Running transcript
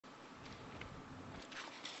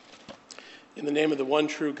In the name of the one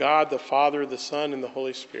true God, the Father, the Son, and the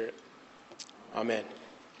Holy Spirit. Amen.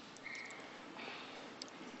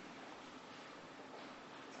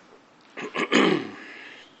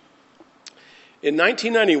 In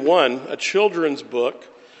 1991, a children's book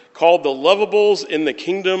called The Lovables in the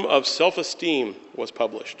Kingdom of Self-Esteem was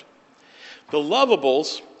published. The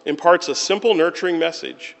Lovables imparts a simple, nurturing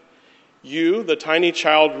message. You, the tiny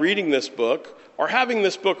child reading this book, or having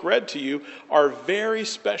this book read to you, are very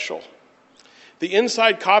special. The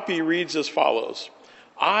inside copy reads as follows: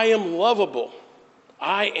 I am lovable.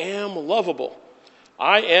 I am lovable.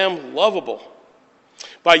 I am lovable.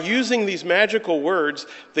 By using these magical words,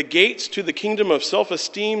 the gates to the kingdom of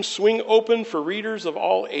self-esteem swing open for readers of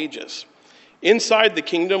all ages. Inside the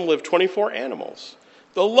kingdom live 24 animals,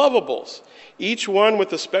 the lovables, each one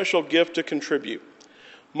with a special gift to contribute.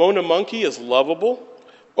 Mona Monkey is lovable.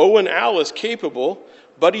 Owen Owl is capable.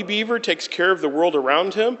 Buddy Beaver takes care of the world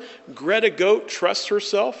around him. Greta Goat trusts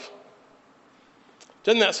herself.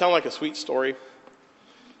 Doesn't that sound like a sweet story?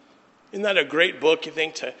 Isn't that a great book, you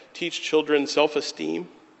think, to teach children self-esteem?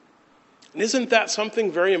 And isn't that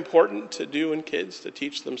something very important to do in kids, to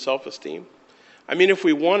teach them self-esteem? I mean, if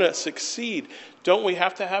we want to succeed, don't we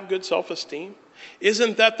have to have good self-esteem?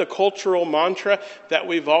 Isn't that the cultural mantra that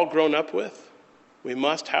we've all grown up with? We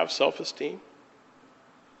must have self-esteem.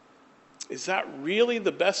 Is that really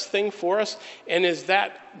the best thing for us? And is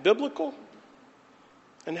that biblical?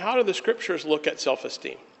 And how do the scriptures look at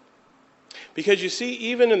self-esteem? Because you see,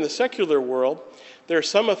 even in the secular world, there are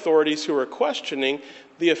some authorities who are questioning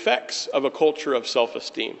the effects of a culture of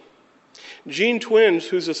self-esteem. Gene Twins,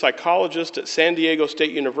 who's a psychologist at San Diego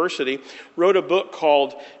State University, wrote a book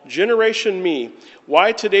called Generation Me: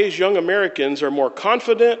 Why Today's Young Americans Are More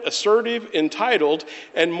Confident, Assertive, Entitled,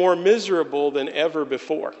 and More Miserable Than Ever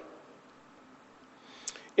Before.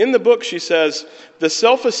 In the book, she says, the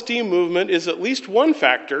self-esteem movement is at least one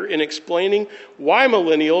factor in explaining why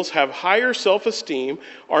millennials have higher self-esteem,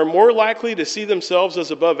 are more likely to see themselves as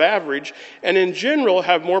above average, and in general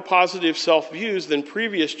have more positive self-views than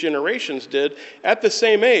previous generations did at the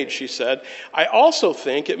same age, she said. I also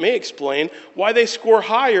think it may explain why they score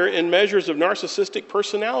higher in measures of narcissistic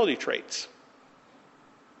personality traits.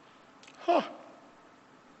 Have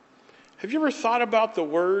you ever thought about the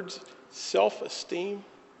words self-esteem?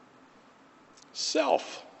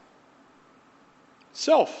 Self.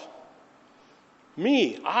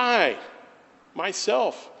 Me, I,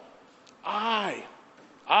 myself, I.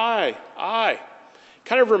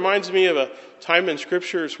 Kind of reminds me of a time in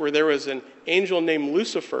scriptures where there was an angel named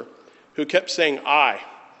Lucifer who kept saying I,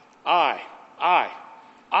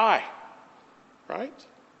 right?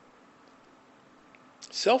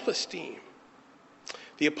 Self-esteem.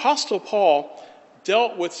 The Apostle Paul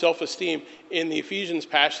dealt with self-esteem in the Ephesians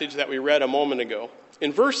passage that we read a moment ago.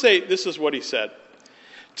 In verse 8, this is what he said: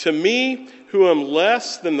 To me, who am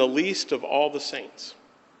less than the least of all the saints.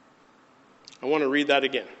 I want to read that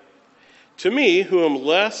again. To me, who am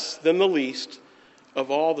less than the least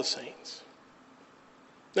of all the saints.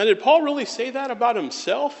 Now, did Paul really say that about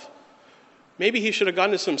himself? Maybe he should have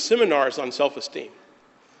gone to some seminars on self-esteem.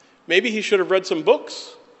 Maybe he should have read some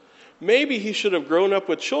books. Maybe he should have grown up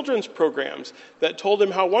with children's programs that told him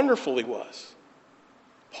how wonderful he was.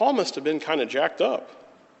 Paul must have been kind of jacked up.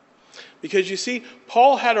 Because you see,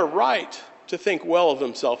 Paul had a right to think well of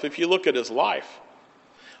himself if you look at his life.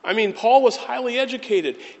 I mean, Paul was highly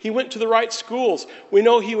educated. He went to the right schools. We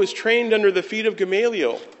know he was trained under the feet of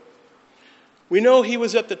Gamaliel. We know he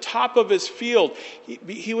was at the top of his field.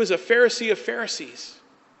 He was a Pharisee of Pharisees.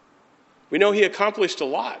 We know he accomplished a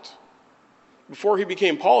lot. Before he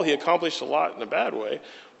became Paul, he accomplished a lot in a bad way.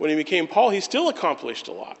 When he became Paul, he still accomplished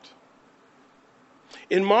a lot.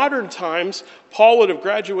 In modern times, Paul would have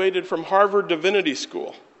graduated from Harvard Divinity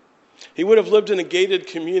School. He would have lived in a gated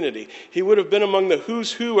community. He would have been among the who's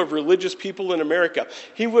who of religious people in America.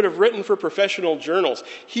 He would have written for professional journals.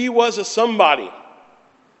 He was a somebody.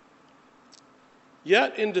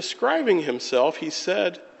 Yet, in describing himself, he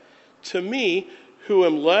said, to me, who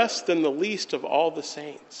am less than the least of all the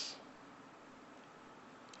saints.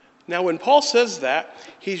 Now, when Paul says that,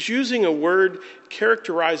 he's using a word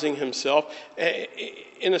characterizing himself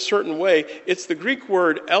in a certain way. It's the Greek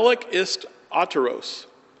word elek ist auteros.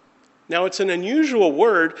 Now, it's an unusual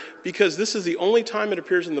word because this is the only time it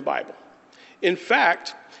appears in the Bible. In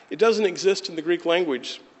fact, it doesn't exist in the Greek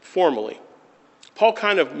language formally. Paul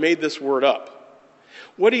kind of made this word up.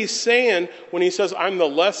 What he's saying when he says, I'm the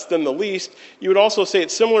less than the least, you would also say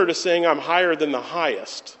it's similar to saying I'm higher than the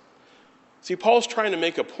highest. See, Paul's trying to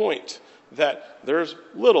make a point that there's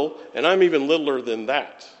little, and I'm even littler than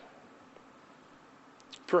that.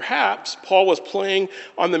 Perhaps Paul was playing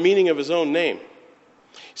on the meaning of his own name.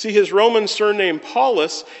 See, his Roman surname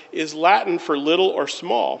Paulus is Latin for little or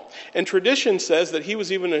small, and tradition says that he was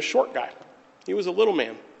even a short guy. He was a little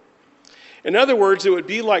man. In other words, it would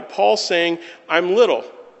be like Paul saying, I'm little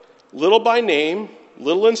by name,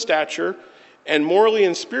 little in stature, and morally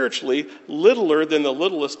and spiritually littler than the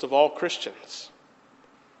littlest of all Christians.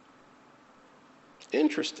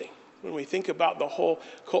 Interesting when we think about the whole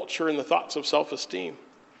culture and the thoughts of self-esteem.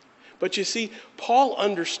 But you see, Paul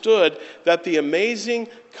understood that the amazing,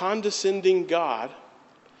 condescending God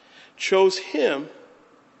chose him,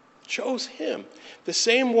 the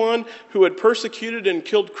same one who had persecuted and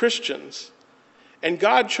killed Christians. And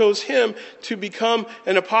God chose him to become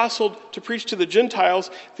an apostle to preach to the Gentiles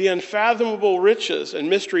the unfathomable riches and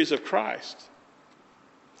mysteries of Christ.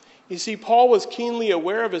 You see, Paul was keenly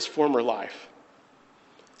aware of his former life.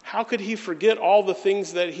 How could he forget all the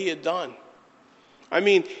things that he had done? I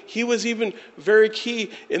mean, he was even very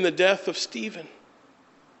key in the death of Stephen.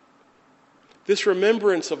 This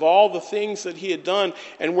remembrance of all the things that he had done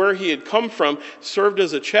and where he had come from served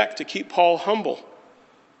as a check to keep Paul humble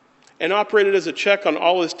and operated as a check on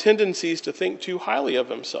all his tendencies to think too highly of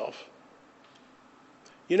himself.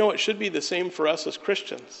 You know, it should be the same for us as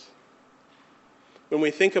Christians. When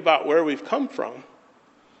we think about where we've come from,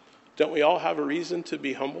 don't we all have a reason to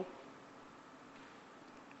be humble?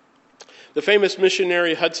 The famous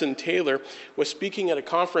missionary Hudson Taylor was speaking at a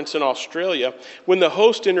conference in Australia when the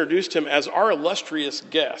host introduced him as our illustrious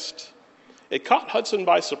guest. It caught Hudson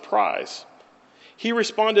by surprise. He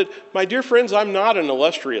responded, "My dear friends, I'm not an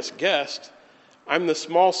illustrious guest. I'm the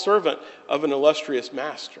small servant of an illustrious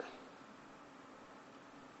master."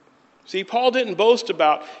 See, Paul didn't boast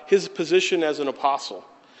about his position as an apostle.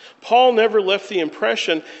 Paul never left the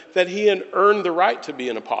impression that he had earned the right to be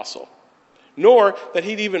an apostle, nor that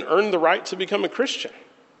he'd even earned the right to become a Christian.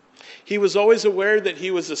 He was always aware that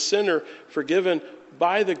he was a sinner forgiven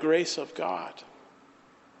by the grace of God.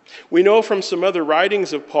 We know from some other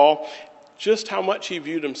writings of Paul just how much he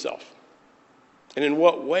viewed himself and in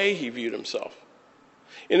what way he viewed himself.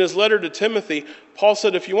 In his letter to Timothy, Paul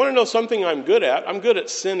said, if you want to know something I'm good at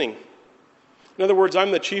sinning. In other words,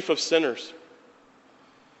 I'm the chief of sinners.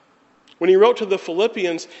 When he wrote to the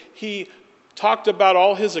Philippians, he talked about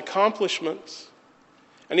all his accomplishments.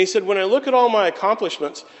 And he said, when I look at all my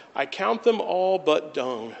accomplishments, I count them all but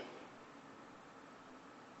dung. Do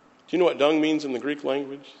you know what dung means in the Greek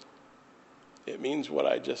language? It means what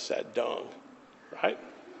I just said, dung, right?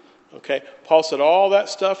 Okay, Paul said all that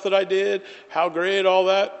stuff that I did, how great, all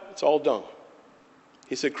that, it's all dung.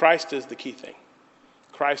 He said Christ is the key thing.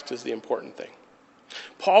 Christ is the important thing.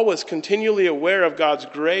 Paul was continually aware of God's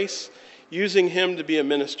grace using him to be a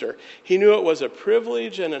minister. He knew it was a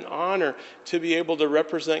privilege and an honor to be able to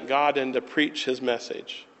represent God and to preach his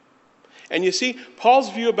message. And you see, Paul's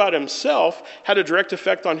view about himself had a direct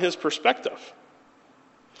effect on his perspective.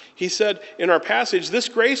 He said in our passage, this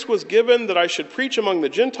grace was given that I should preach among the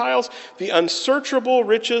Gentiles the unsearchable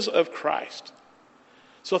riches of Christ.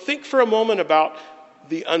 So think for a moment about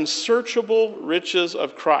the unsearchable riches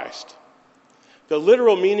of Christ. The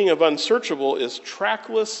literal meaning of unsearchable is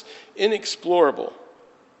trackless, inexplorable.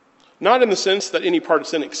 Not in the sense that any part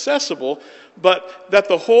is inaccessible, but that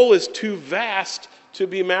the whole is too vast to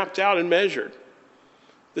be mapped out and measured.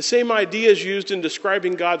 The same idea is used in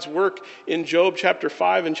describing God's work in Job chapter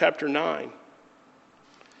 5 and chapter 9.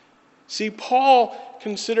 See, Paul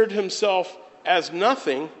considered himself as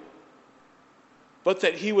nothing, but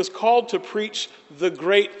that he was called to preach the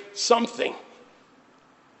great something.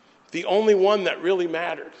 The only one that really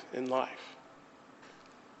mattered in life.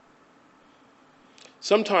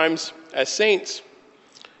 Sometimes, as saints,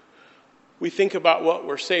 we think about what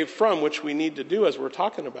we're saved from, which we need to do as we're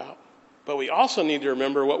talking about. But we also need to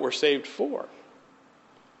remember what we're saved for.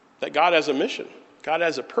 That God has a mission. God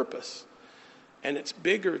has a purpose. And it's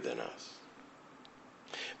bigger than us.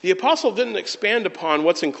 The apostle didn't expand upon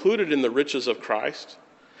what's included in the riches of Christ.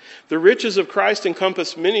 The riches of Christ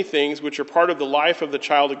encompass many things which are part of the life of the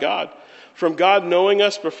child of God, from God knowing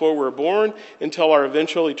us before we're born until our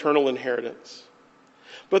eventual eternal inheritance.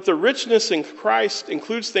 But the richness in Christ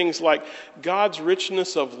includes things like God's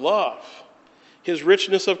richness of love, his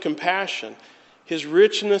richness of compassion, his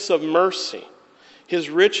richness of mercy, his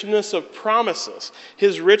richness of promises,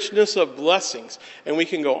 his richness of blessings, and we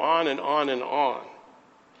can go on and on and on.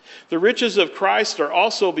 The riches of Christ are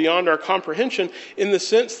also beyond our comprehension in the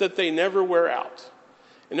sense that they never wear out.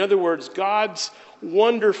 In other words, God's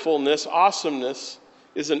wonderfulness, awesomeness,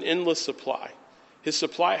 is an endless supply. His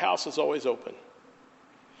supply house is always open.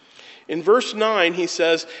 In verse 9, he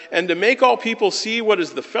says, "And to make all people see what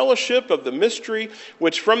is the fellowship of the mystery,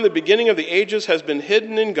 which from the beginning of the ages has been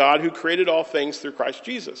hidden in God, who created all things through Christ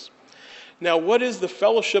Jesus." Now, what is the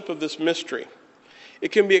fellowship of this mystery?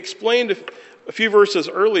 It can be explained a few verses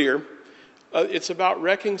earlier. It's about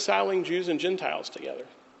reconciling Jews and Gentiles together.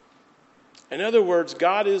 In other words,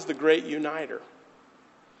 God is the great uniter.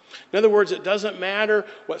 In other words, it doesn't matter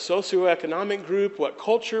what socioeconomic group, what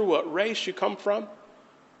culture, what race you come from.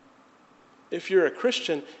 If you're a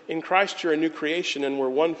Christian, in Christ you're a new creation, and we're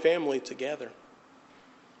one family together.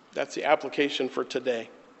 That's the application for today.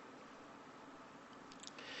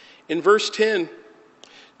 In verse 10,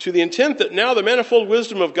 "To the intent that now the manifold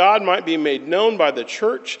wisdom of God might be made known by the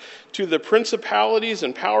church to the principalities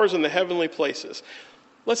and powers in the heavenly places."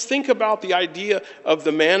 Let's think about the idea of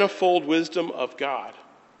the manifold wisdom of God.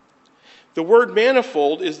 The word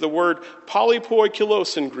manifold is the word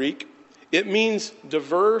polypoikilos in Greek. It means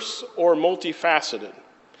diverse or multifaceted.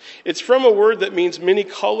 It's from a word that means many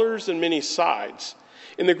colors and many sides.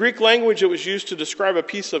 In the Greek language, it was used to describe a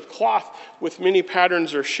piece of cloth with many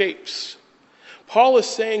patterns or shapes. Paul is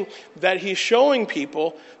saying that he's showing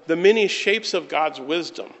people the many shapes of God's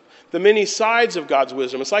wisdom, the many sides of God's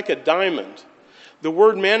wisdom. It's like a diamond. The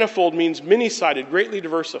word manifold means many-sided, greatly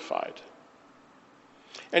diversified.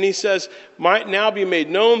 And he says, might now be made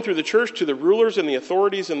known through the church to the rulers and the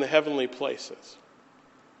authorities in the heavenly places.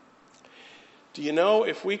 Do you know,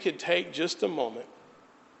 if we could take just a moment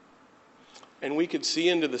and we could see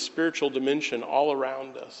into the spiritual dimension all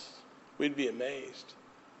around us, we'd be amazed.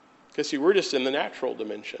 Because see, we're just in the natural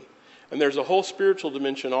dimension. And there's a whole spiritual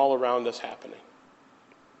dimension all around us happening.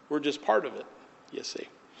 We're just part of it, you see.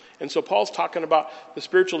 And so Paul's talking about the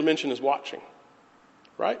spiritual dimension is watching.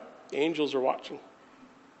 Right? The angels are watching.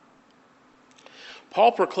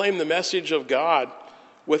 Paul proclaimed the message of God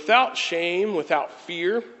without shame, without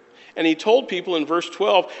fear. And he told people in verse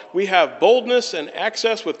 12, we have boldness and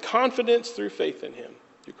access with confidence through faith in him,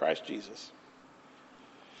 through Christ Jesus.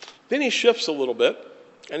 Then he shifts a little bit,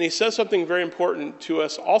 and he says something very important to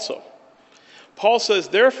us also. Paul says,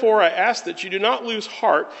 therefore I ask that you do not lose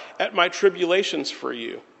heart at my tribulations for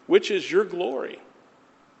you, which is your glory.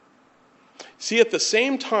 See, at the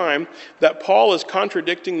same time that Paul is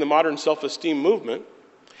contradicting the modern self-esteem movement,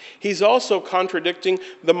 he's also contradicting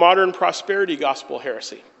the modern prosperity gospel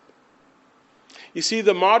heresy. You see,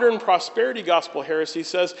 the modern prosperity gospel heresy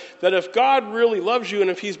says that if God really loves you and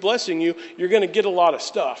if he's blessing you, you're going to get a lot of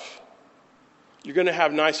stuff. You're going to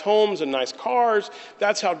have nice homes and nice cars.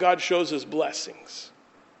 That's how God shows his blessings.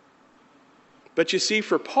 But you see,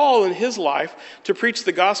 for Paul in his life, to preach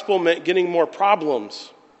the gospel meant getting more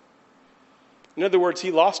problems. In other words,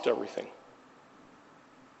 he lost everything.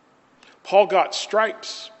 Paul got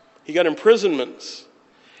stripes. He got imprisonments.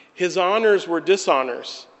 His honors were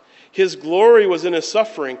dishonors. His glory was in his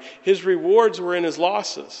suffering. His rewards were in his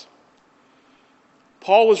losses.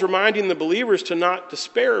 Paul was reminding the believers to not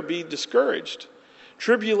despair or be discouraged.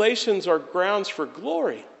 Tribulations are grounds for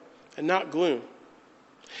glory and not gloom.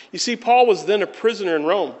 You see, Paul was then a prisoner in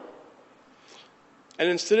Rome. And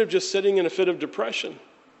instead of just sitting in a fit of depression,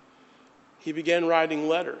 he began writing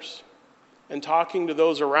letters and talking to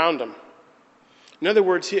those around him. In other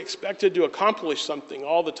words, he expected to accomplish something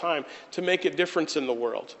all the time to make a difference in the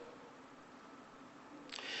world.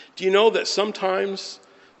 Do you know that sometimes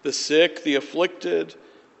the sick, the afflicted,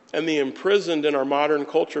 and the imprisoned in our modern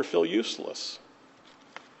culture feel useless?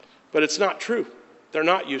 But it's not true. They're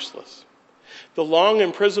not useless. The long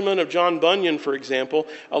imprisonment of John Bunyan, for example,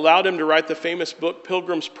 allowed him to write the famous book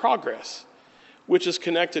Pilgrim's Progress, which has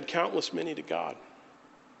connected countless many to God.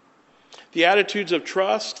 The attitudes of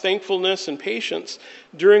trust, thankfulness, and patience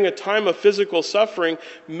during a time of physical suffering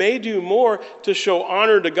may do more to show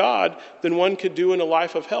honor to God than one could do in a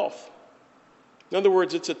life of health. In other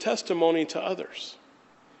words, it's a testimony to others.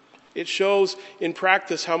 It shows in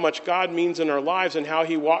practice how much God means in our lives and how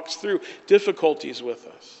he walks through difficulties with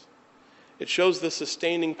us. It shows the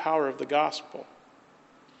sustaining power of the gospel.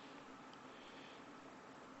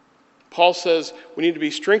 Paul says we need to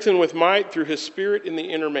be strengthened with might through his Spirit in the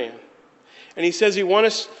inner man. And he says he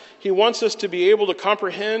wants us to be able to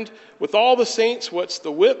comprehend with all the saints what's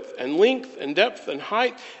the width and length and depth and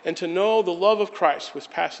height, and to know the love of Christ which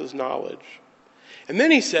passes knowledge. And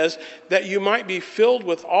then he says that you might be filled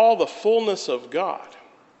with all the fullness of God.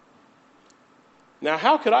 Now,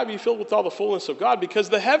 how could I be filled with all the fullness of God? Because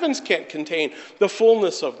the heavens can't contain the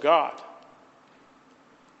fullness of God.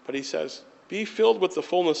 But he says, be filled with the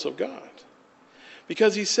fullness of God.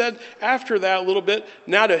 Because he said after that a little bit,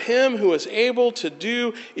 now to him who is able to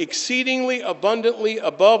do exceedingly abundantly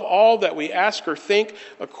above all that we ask or think,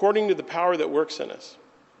 according to the power that works in us.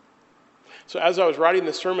 So as I was writing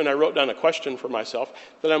this sermon, I wrote down a question for myself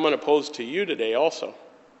that I'm going to pose to you today also.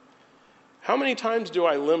 How many times do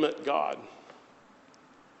I limit God?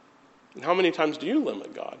 And how many times do you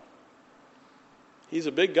limit God? He's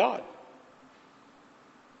a big God.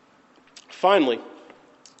 Finally,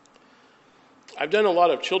 I've done a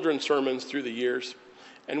lot of children's sermons through the years,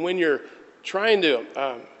 and when you're trying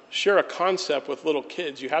to share a concept with little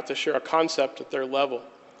kids, you have to share a concept at their level.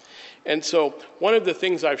 And so one of the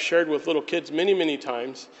things I've shared with little kids many, many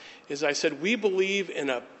times is I said, we believe in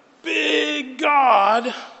a big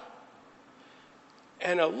God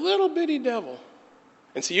and a little bitty devil.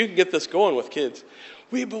 And so you can get this going with kids.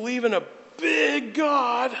 We believe in a big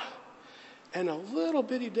God and a little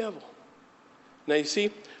bitty devil. Now you see,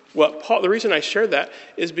 the reason I shared that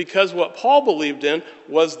is because what Paul believed in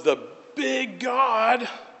was the big God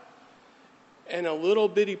and a little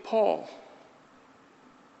bitty Paul.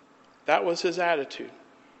 That was his attitude.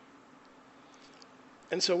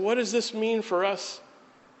 And so what does this mean for us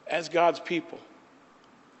as God's people?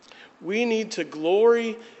 We need to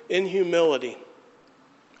glory in humility.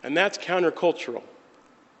 And that's countercultural.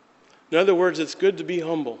 In other words, it's good to be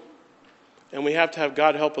humble. And we have to have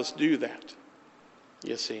God help us do that,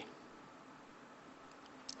 you see.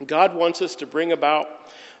 God wants us to bring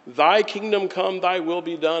about, thy kingdom come, thy will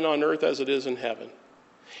be done on earth as it is in heaven.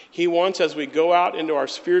 He wants, as we go out into our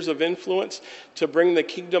spheres of influence, to bring the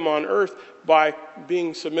kingdom on earth by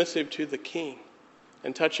being submissive to the King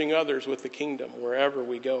and touching others with the kingdom wherever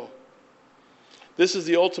we go. This is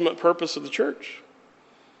the ultimate purpose of the church.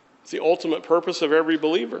 It's the ultimate purpose of every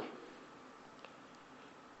believer.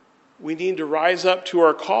 We need to rise up to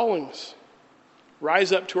our callings,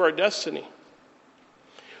 rise up to our destiny.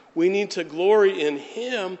 We need to glory in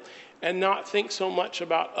Him and not think so much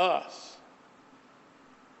about us.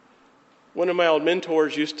 One of my old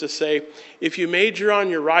mentors used to say, if you major on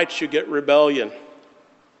your rights, you get rebellion.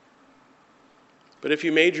 But if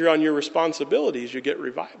you major on your responsibilities, you get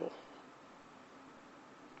revival.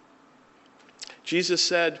 Jesus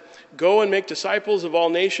said, go and make disciples of all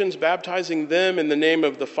nations, baptizing them in the name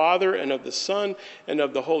of the Father and of the Son and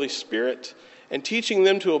of the Holy Spirit, and teaching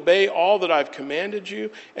them to obey all that I've commanded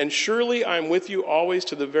you, and surely I'm with you always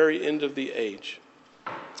to the very end of the age.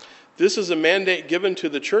 This is a mandate given to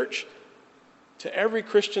the church, to every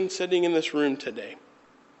Christian sitting in this room today.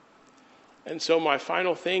 And so my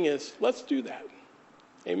final thing is, let's do that.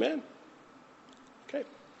 Amen? Okay.